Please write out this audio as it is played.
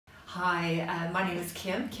Hi, my name is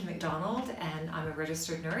Kim McDonald, and I'm a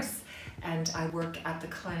registered nurse, and I work at the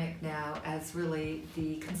clinic now as really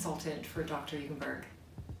the consultant for Dr. Eugenberg.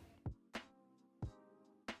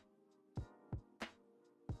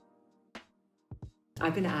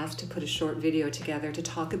 I've been asked to put a short video together to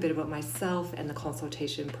talk a bit about myself and the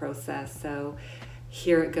consultation process, so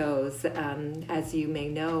here it goes. As you may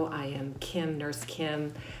know, I am Nurse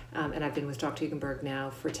Kim, and I've been with Dr. Eugenberg now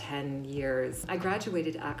for 10 years. I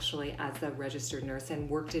graduated actually as a registered nurse and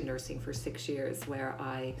worked in nursing for 6 years, where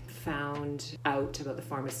I found out about the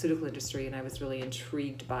pharmaceutical industry and I was really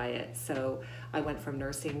intrigued by it. So I went from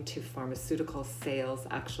nursing to pharmaceutical sales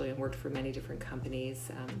actually, and worked for many different companies,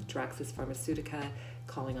 Draxis Pharmaceutica,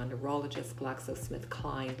 calling on neurologists,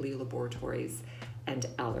 GlaxoSmithKline, Lee Laboratories, and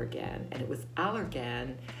Allergan. And it was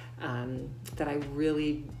Allergan that I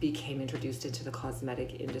really became introduced into the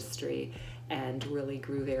cosmetic industry and really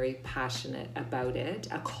grew very passionate about it.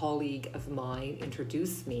 A colleague of mine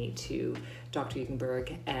introduced me to Dr.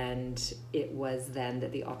 Eugenberg, and it was then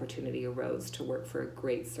that the opportunity arose to work for a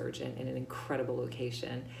great surgeon in an incredible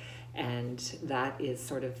location. And that is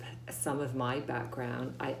sort of some of my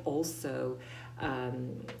background. I also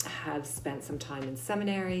have spent some time in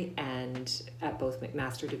seminary and at both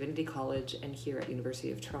McMaster Divinity College and here at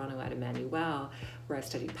University of Toronto at Emmanuel, where I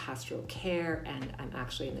studied pastoral care, and I'm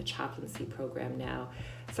actually in the chaplaincy program now.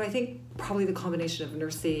 So I think probably the combination of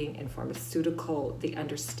nursing and pharmaceutical, the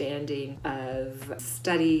understanding of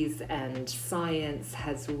studies and science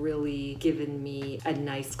has really given me a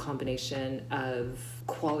nice combination of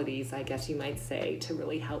qualities, I guess you might say, to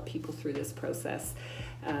really help people through this process.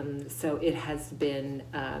 So it has been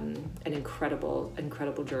an incredible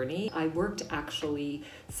journey. I worked actually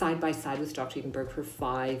side by side with Dr. Eugenberg for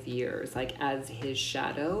 5 years, like as his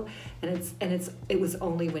shadow, and it was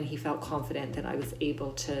only when he felt confident that I was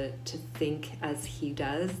able to think as he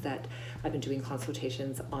does that I've been doing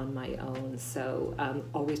consultations on my own. So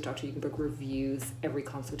always Dr. Eugenberg reviews every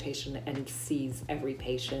consultation and sees every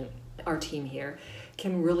patient. Our team here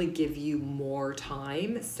can really give you more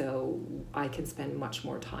time, so I can spend much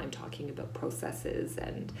more time talking about processes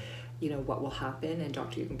and what will happen, and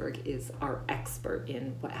Dr. Eugenberg is our expert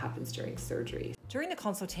in what happens during surgery. During the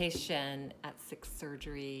consultation at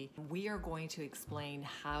SIXSURGERY, we are going to explain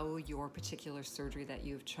how your particular surgery that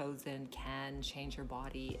you've chosen can change your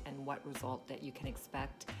body and what result that you can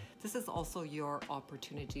expect. This is also your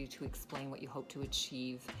opportunity to explain what you hope to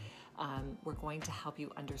achieve. We're going to help you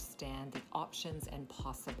understand the options and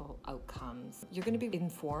possible outcomes. You're going to be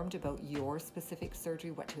informed about your specific surgery,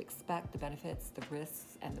 what to expect, the benefits, the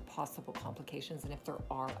risks, and the possible complications, and if there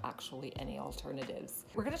are actually any alternatives.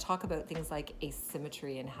 We're going to talk about things like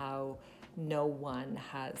asymmetry and how no one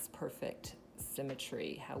has perfect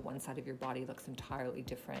symmetry, how one side of your body looks entirely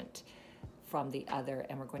different from the other,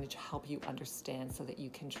 and we're going to help you understand so that you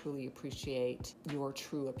can truly appreciate your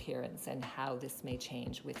true appearance and how this may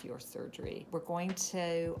change with your surgery. We're going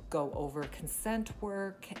to go over consent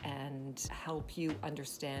work and help you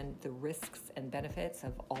understand the risks and benefits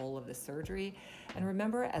of all of the surgery. And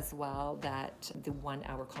remember as well that the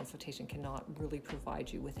 1-hour consultation cannot really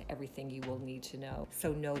provide you with everything you will need to know.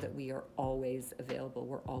 So know that we are always available.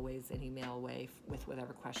 We're always an email away with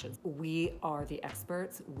whatever questions. We are the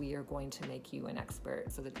experts. We are going to make you an expert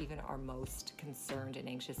so that even our most concerned and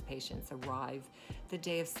anxious patients arrive the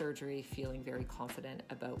day of surgery feeling very confident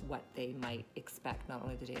about what they might expect, not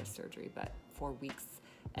only the day of surgery, but for weeks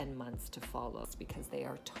and months to follow, because they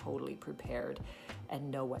are totally prepared and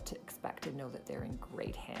know what to expect and know that they're in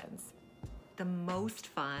great hands. The most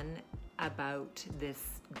fun about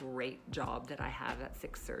this great job that I have at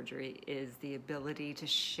SIXSURGERY is the ability to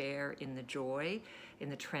share in the joy, in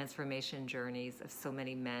the transformation journeys of so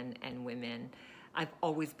many men and women. I've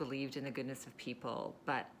always believed in the goodness of people,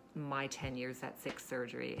 but my 10 years at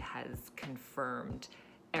SIXSURGERY has confirmed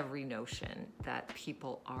every notion that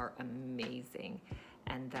people are amazing,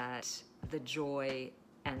 and that the joy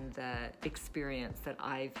and the experience that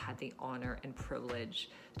I've had the honor and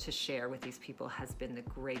privilege to share with these people has been the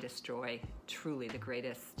greatest joy, truly the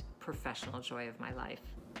greatest professional joy of my life.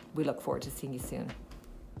 We look forward to seeing you soon.